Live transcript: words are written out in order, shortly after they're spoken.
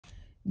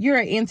You're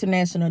an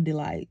international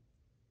delight.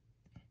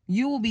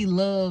 You will be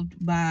loved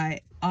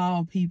by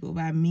all people,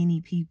 by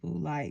many people,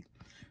 like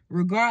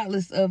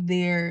regardless of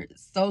their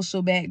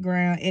social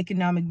background,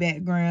 economic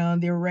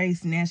background, their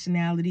race,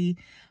 nationality,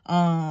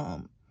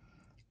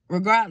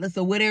 regardless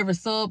of whatever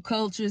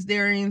subcultures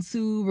they're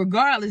into,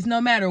 regardless,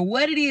 no matter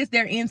what it is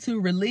they're into,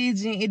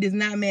 religion, it does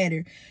not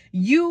matter.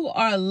 You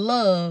are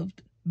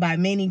loved by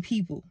many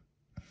people.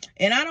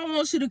 And I don't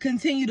want you to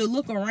continue to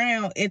look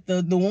around at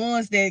the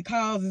ones that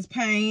causes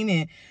pain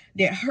and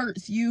that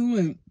hurts you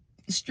and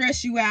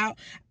stress you out.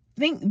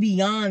 Think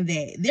beyond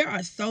that. There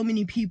are so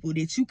many people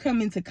that you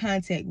come into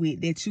contact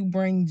with that you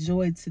bring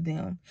joy to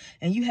them.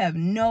 And you have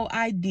no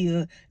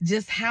idea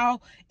just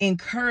how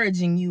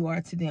encouraging you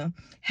are to them.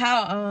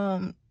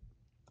 How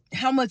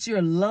much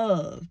you're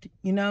loved,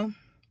 you know?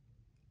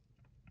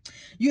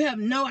 You have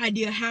no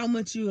idea how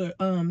much you're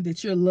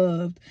that you're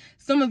loved.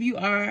 Some of you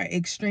are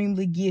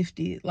extremely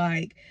gifted.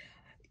 Like,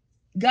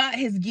 God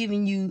has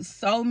given you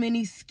so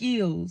many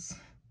skills,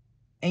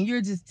 and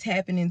you're just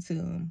tapping into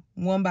them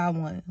one by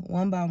one,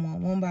 one by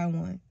one, one by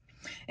one.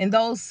 And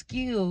those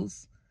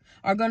skills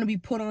are going to be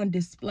put on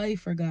display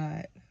for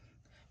God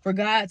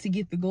to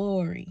get the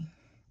glory.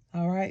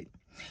 All right?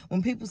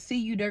 When people see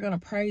you, they're going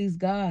to praise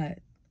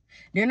God.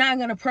 They're not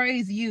going to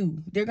praise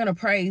you. They're going to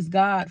praise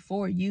God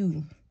for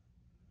you.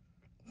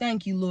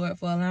 Thank you, Lord,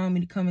 for allowing me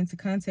to come into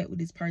contact with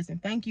this person.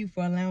 Thank you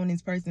for allowing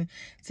this person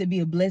to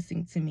be a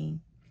blessing to me.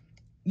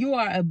 You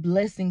are a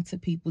blessing to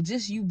people.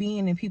 Just you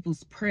being in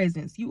people's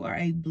presence, you are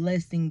a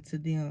blessing to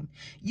them.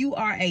 You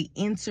are an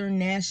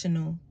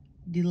international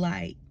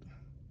delight.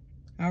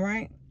 All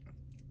right?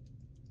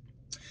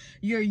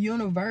 You're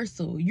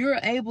universal. You're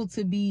able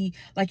to be,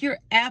 like, you're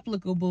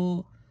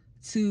applicable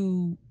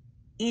to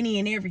any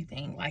and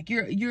everything. Like,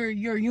 you're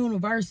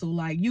universal.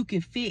 Like, you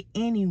can fit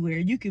anywhere.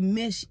 You can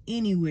mesh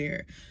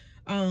anywhere.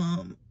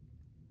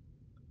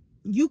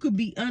 You could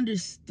be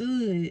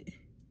understood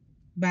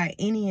by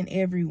any and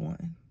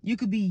everyone. You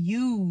could be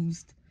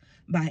used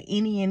by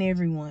any and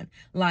everyone.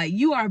 Like,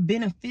 you are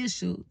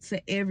beneficial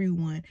to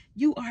everyone.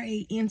 You are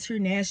an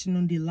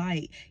international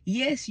delight.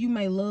 Yes, you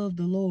may love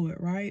the Lord,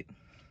 right?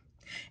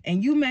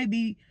 And you may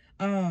be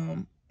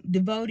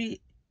devoted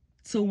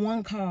to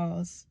one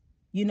cause,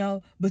 you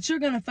know, but you're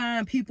going to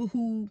find people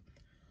who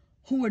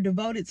are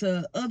devoted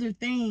to other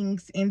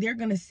things, and they're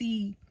going to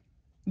see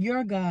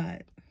your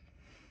God,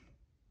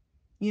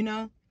 you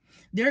know.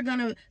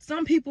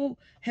 Some people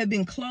have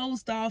been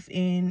closed off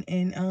and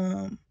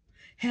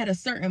had a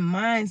certain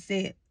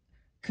mindset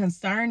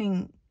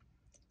concerning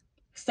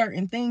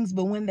certain things,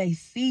 but when they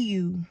see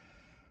you,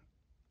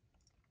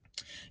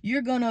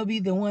 you're gonna be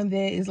the one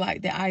that is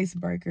like the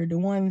icebreaker, the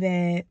one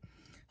that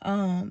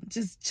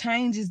just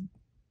changes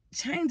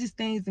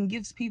things and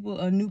gives people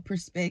a new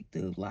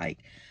perspective. Like,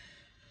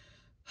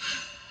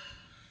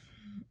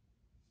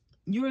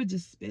 you're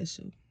just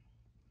special.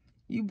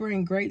 You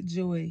bring great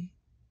joy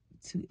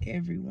to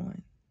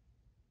everyone.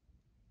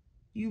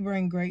 You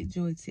bring great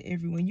joy to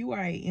everyone. You are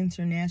an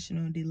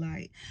international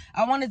delight.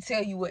 I want to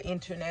tell you what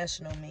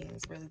international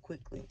means really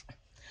quickly.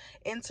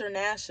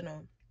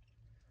 International: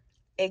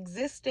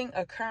 existing,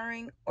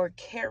 occurring, or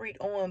carried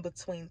on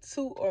between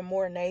two or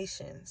more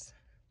nations.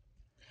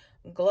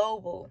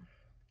 Global: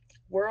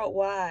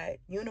 worldwide,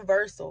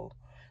 universal,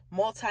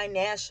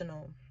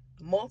 multinational,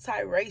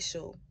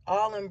 multiracial,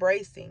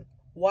 all-embracing,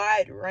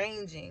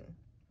 wide-ranging.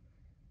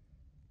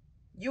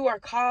 You are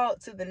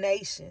called to the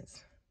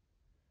nations.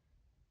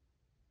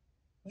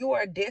 You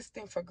are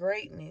destined for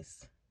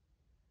greatness.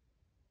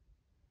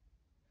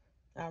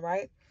 All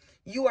right?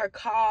 You are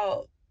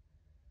called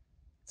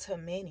to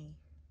many.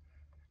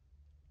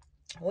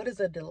 What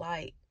is a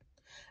delight?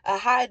 A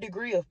high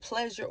degree of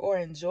pleasure or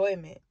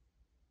enjoyment.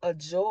 A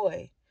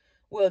joy.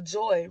 Well,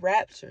 joy,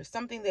 rapture,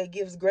 something that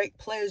gives great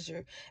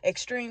pleasure,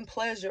 extreme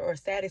pleasure or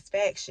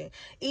satisfaction.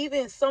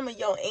 Even some of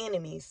your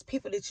enemies,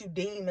 people that you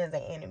deem as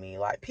an enemy,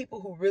 like people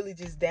who really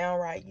just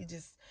downright,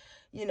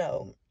 you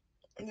know,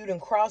 you done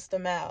crossed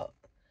them out.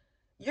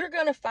 You're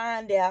going to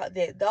find out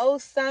that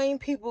those same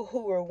people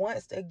who were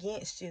once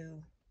against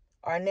you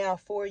are now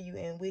for you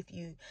and with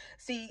you.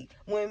 See,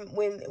 when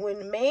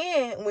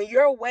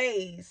your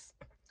ways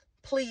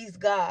please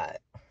God,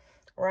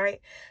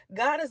 right?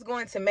 God is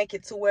going to make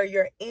it to where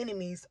your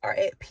enemies are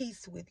at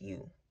peace with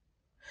you.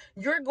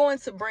 You're going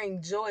to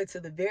bring joy to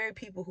the very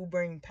people who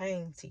bring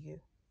pain to you,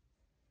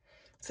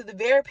 to the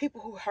very people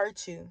who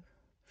hurt you.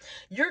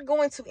 You're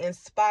going to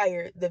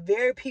inspire the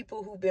very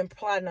people who've been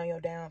plotting on your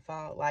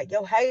downfall. Like,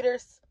 your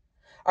haters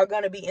are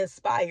going to be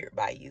inspired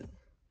by you.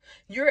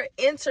 You're an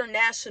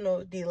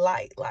international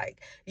delight.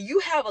 Like, you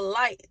have a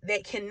light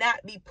that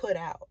cannot be put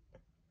out.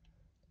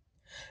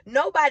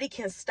 Nobody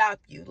can stop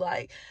you.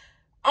 Like,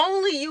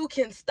 only you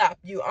can stop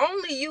you.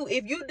 Only you.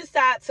 If you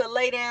decide to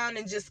lay down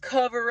and just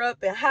cover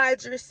up and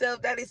hide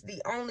yourself, that is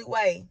the only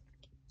way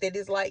that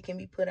this light can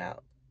be put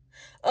out.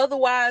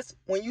 Otherwise,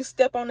 when you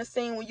step on the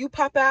scene, when you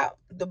pop out,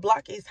 the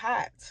block is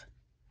hot.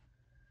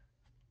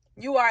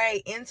 You are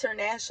an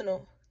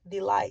international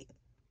delight.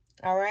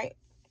 All right?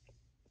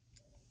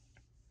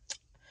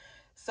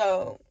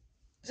 So,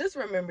 Just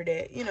remember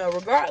that,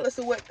 regardless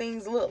of what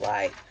things look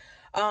like,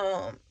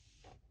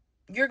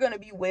 you're going to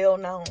be well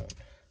known.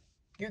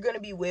 You're going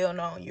to be well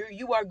known.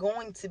 You are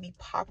going to be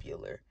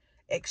popular,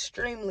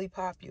 extremely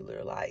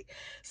popular. Like,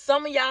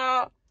 some of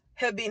y'all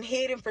have been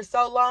hidden for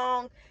so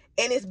long,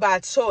 and it's by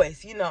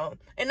choice,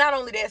 And not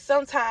only that,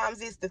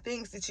 sometimes it's the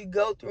things that you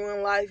go through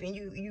in life, and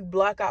you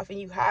block off and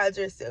you hide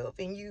yourself,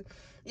 and you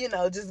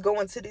just go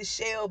into this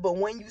shell. But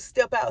when you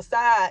step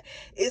outside,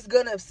 it's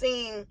going to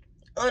seem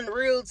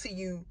unreal to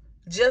you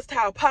just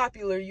how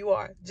popular you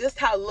are, just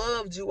how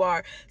loved you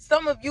are.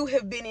 Some of you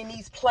have been in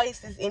these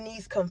places, in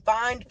these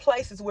confined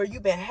places where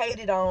you've been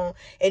hated on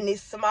in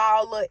this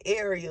small little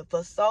area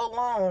for so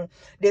long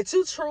that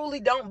you truly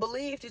don't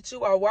believe that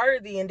you are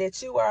worthy and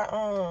that you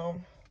are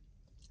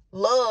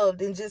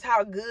loved, and just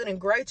how good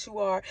and great you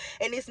are.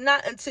 And it's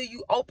not until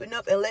you open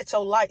up and let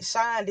your light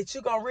shine that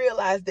you're gonna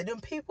realize that them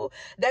people,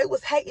 they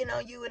was hating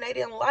on you and they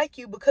didn't like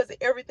you because of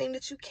everything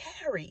that you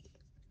carried.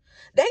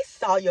 They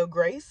saw your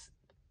grace.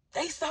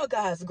 They saw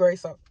God's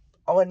grace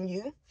on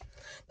you.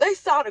 They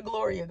saw the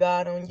glory of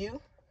God on you.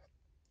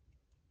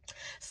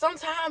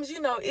 Sometimes,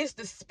 it's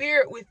the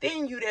spirit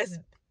within you that's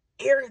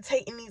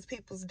irritating these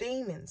people's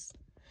demons.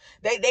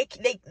 They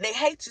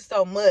hate you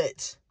so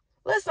much.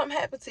 Let something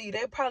happen to you,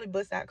 they probably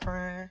bust out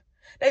crying.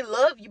 They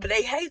love you, but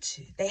they hate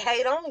you. They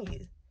hate on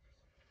you.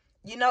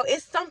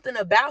 It's something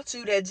about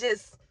you that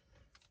just,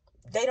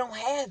 they don't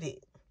have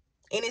it.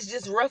 And it's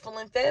just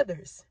ruffling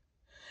feathers.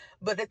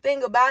 But the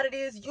thing about it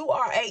is, you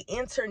are an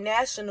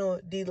international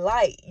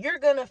delight. You're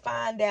going to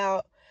find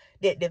out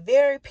that the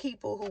very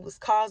people who was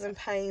causing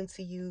pain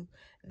to you,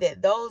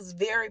 that those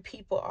very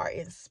people are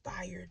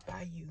inspired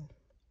by you.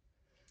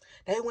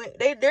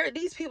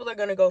 These people are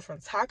going to go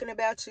from talking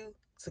about you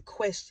to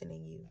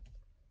questioning you,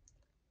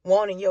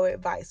 wanting your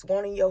advice,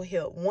 wanting your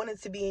help, wanting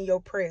to be in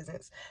your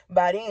presence.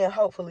 By then,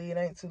 hopefully, it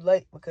ain't too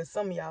late, because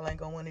some of y'all ain't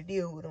going to want to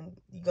deal with them.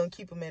 You're going to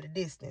keep them at a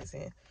distance,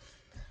 and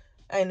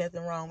ain't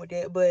nothing wrong with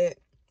that. But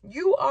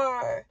you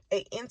are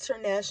an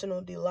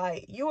international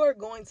delight. You are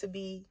going to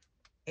be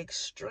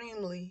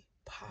extremely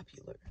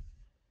popular.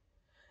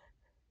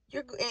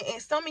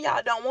 And some of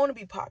y'all don't want to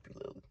be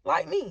popular,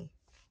 like me.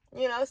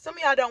 Some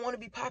of y'all don't want to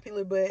be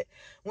popular, but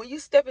when you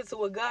step into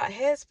what God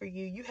has for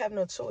you, you have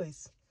no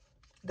choice.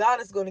 God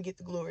is going to get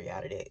the glory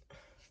out of that.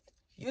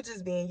 You're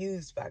just being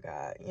used by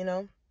God,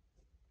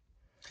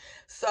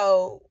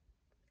 So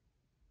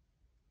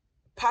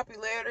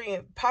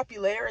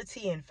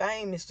popularity and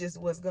fame is just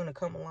what's going to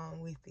come along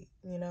with it,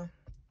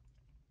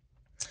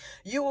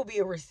 You will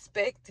be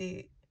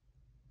respected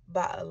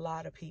by a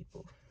lot of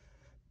people.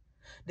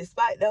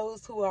 Despite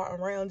those who are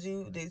around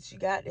you that you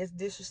got that's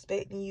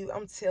disrespecting you,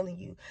 I'm telling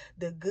you,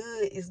 the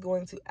good is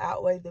going to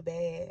outweigh the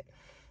bad.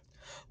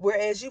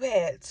 Whereas you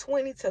had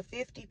 20 to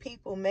 50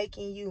 people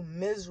making you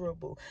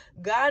miserable,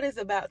 God is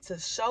about to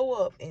show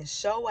up and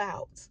show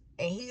out.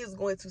 And he is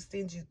going to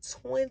send you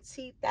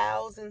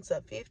 20,000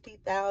 to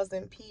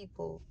 50,000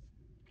 people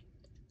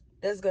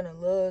that's going to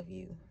love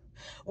you.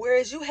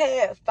 Whereas you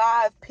had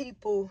 5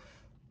 people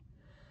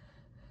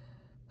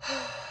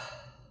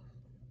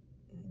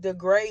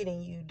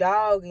degrading you,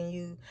 dogging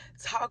you,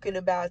 talking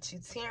about you,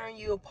 tearing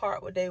you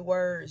apart with their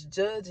words,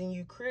 judging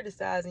you,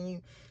 criticizing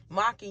you,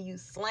 mocking you,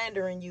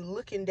 slandering you,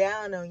 looking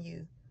down on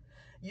you.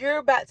 You're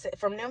about to,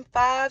 from them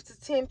 5 to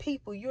 10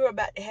 people, you're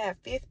about to have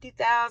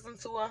 50,000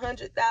 to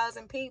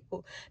 100,000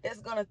 people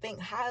that's going to think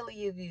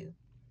highly of you,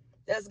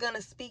 that's going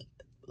to speak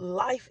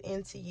life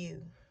into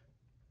you,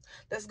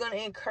 that's going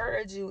to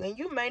encourage you. And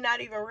you may not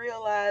even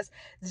realize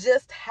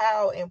just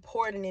how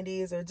important it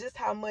is, or just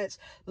how much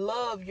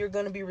love you're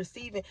going to be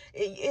receiving.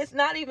 It's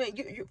not even,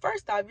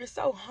 first off, you're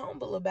so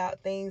humble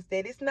about things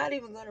that it's not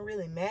even going to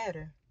really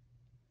matter.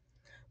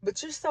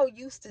 But you're so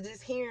used to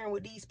just hearing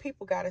what these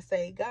people got to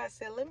say. God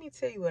said, let me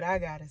tell you what I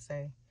got to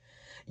say.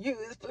 You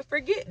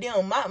forget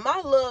them.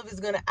 My love is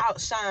going to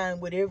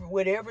outshine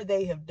whatever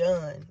they have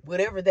done,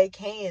 whatever they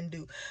can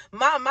do.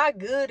 My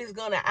good is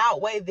going to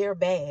outweigh their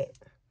bad.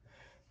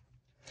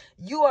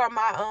 You are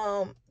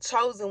my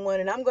chosen one,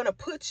 and I'm going to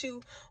put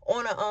you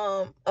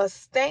on a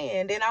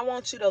stand, and I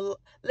want you to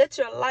let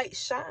your light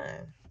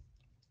shine.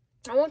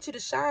 I want you to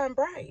shine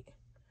bright.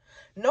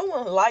 No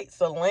one lights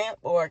a lamp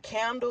or a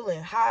candle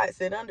and hides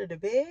it under the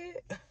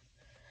bed,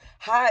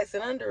 hides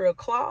it under a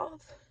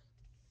cloth.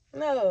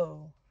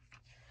 No.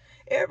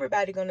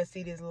 Everybody gonna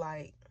see this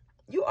light.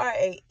 You are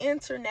an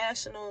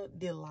international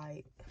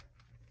delight.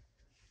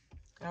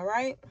 All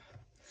right?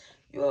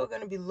 You are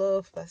gonna be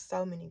loved by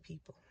so many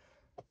people.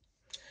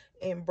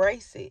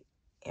 Embrace it.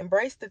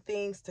 Embrace the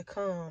things to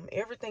come.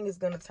 Everything is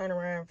gonna turn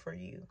around for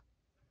you.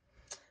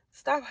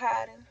 Stop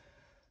hiding.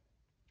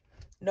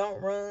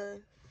 Don't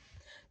run.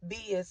 Be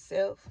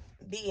yourself.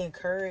 Be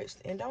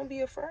encouraged. And don't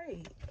be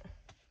afraid.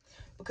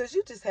 Because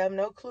you just have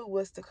no clue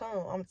what's to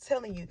come. I'm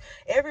telling you,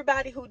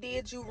 everybody who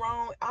did you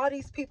wrong, all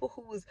these people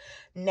who was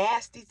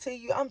nasty to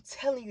you, I'm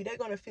telling you, they're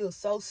going to feel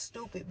so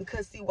stupid.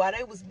 Because, see, while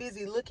they was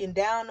busy looking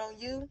down on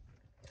you,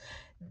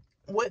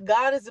 what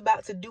God is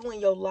about to do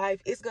in your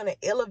life is going to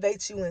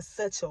elevate you in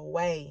such a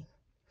way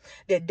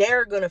that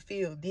they're going to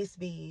feel this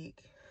big.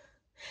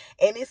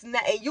 And it's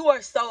not, and you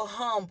are so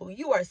humble.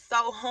 You are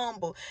so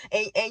humble.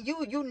 And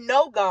you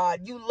know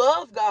God. You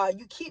love God.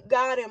 You keep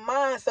God in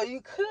mind. So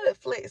you could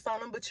flex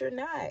on him, but you're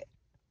not.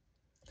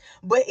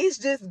 But it's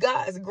just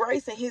God's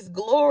grace and his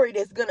glory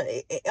that's gonna,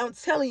 I'm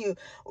telling you,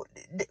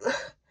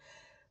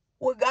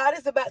 what God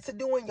is about to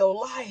do in your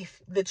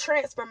life, the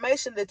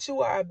transformation that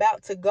you are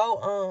about to go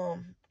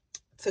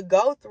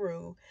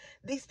through,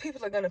 these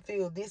people are gonna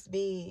feel this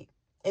big.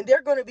 And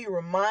they're gonna be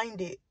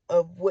reminded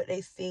of what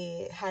they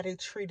said, how they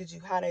treated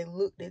you, how they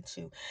looked at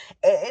you.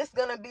 And it's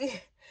gonna be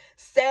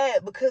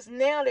sad because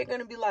now they're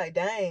gonna be like,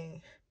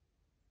 dang,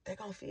 they're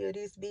gonna feel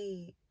this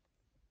big.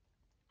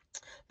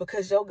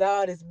 Because your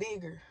God is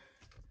bigger.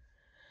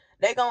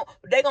 They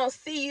gonna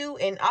see you,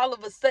 and all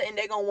of a sudden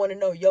they gonna want to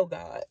know your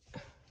God.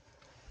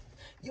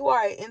 You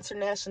are an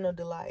international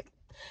delight.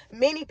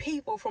 Many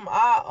people from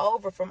all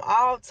over, from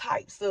all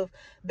types of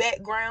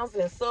backgrounds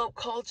and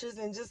subcultures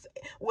and just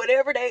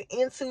whatever they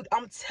into,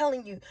 I'm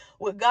telling you,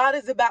 what God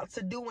is about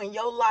to do in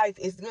your life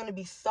is going to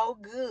be so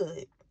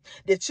good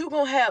that you're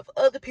going to have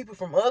other people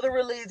from other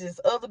religions,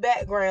 other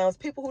backgrounds,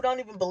 people who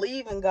don't even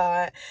believe in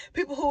God,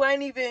 people who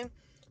ain't even,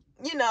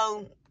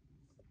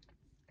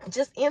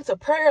 just into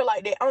prayer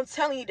like that. I'm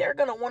telling you, they're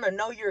going to want to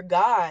know your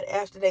God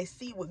after they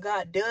see what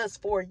God does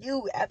for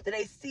you, after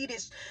they see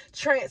this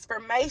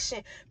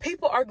transformation.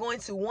 People are going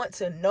to want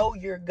to know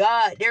your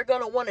God. They're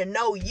going to want to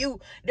know you.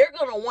 They're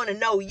going to want to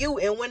know you.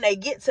 And when they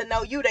get to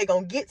know you, they're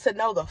going to get to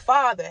know the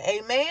Father.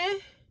 Amen.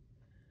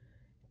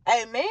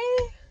 Amen.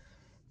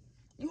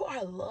 You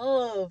are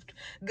loved.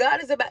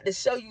 God is about to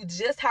show you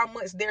just how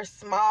much their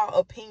small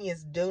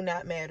opinions do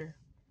not matter.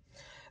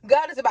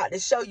 God is about to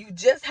show you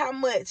just how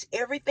much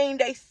everything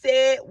they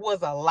said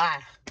was a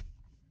lie.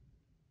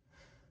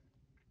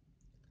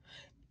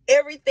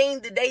 Everything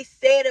that they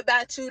said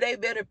about you, they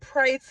better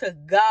pray to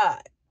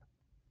God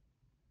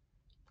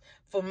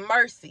for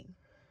mercy.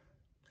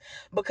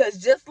 Because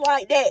just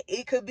like that,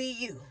 it could be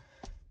you.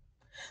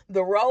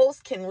 The roles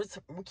can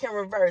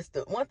reverse.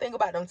 The one thing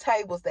about them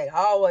tables, they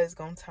always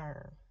gonna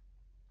turn.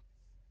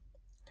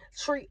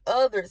 Treat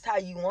others how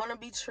you want to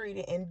be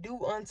treated, and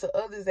do unto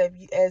others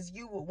as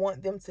you would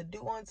want them to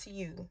do unto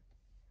you.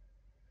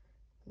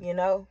 You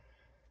know,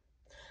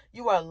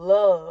 you are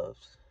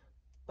loved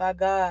by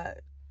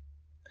God.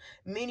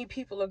 Many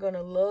people are going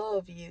to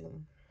love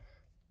you.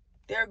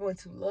 They're going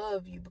to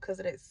love you because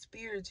of that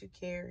spirit you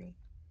carry,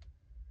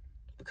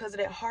 because of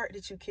that heart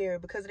that you carry,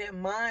 because of that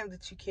mind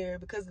that you carry,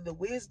 because of the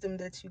wisdom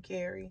that you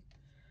carry.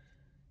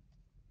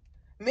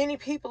 Many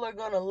people are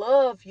going to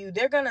love you.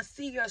 They're going to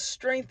see your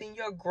strength and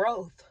your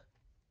growth.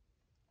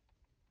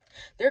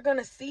 They're going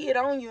to see it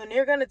on you, and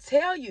they're going to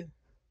tell you,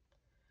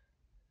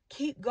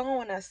 keep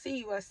going. I see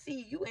you. I see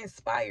you. You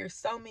inspire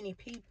so many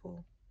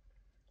people.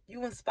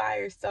 You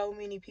inspire so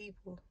many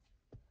people.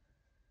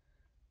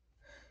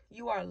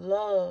 You are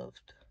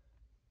loved.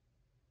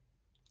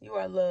 You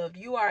are loved.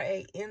 You are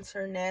an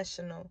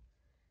international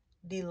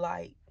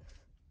delight.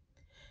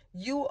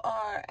 You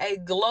are a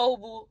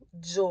global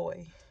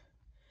joy.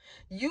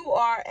 You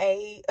are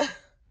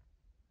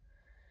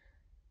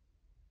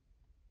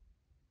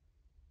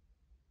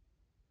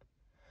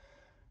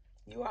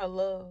you are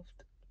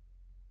loved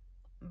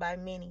by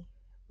many.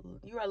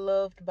 You are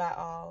loved by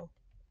all.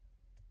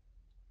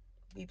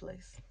 Be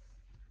blessed.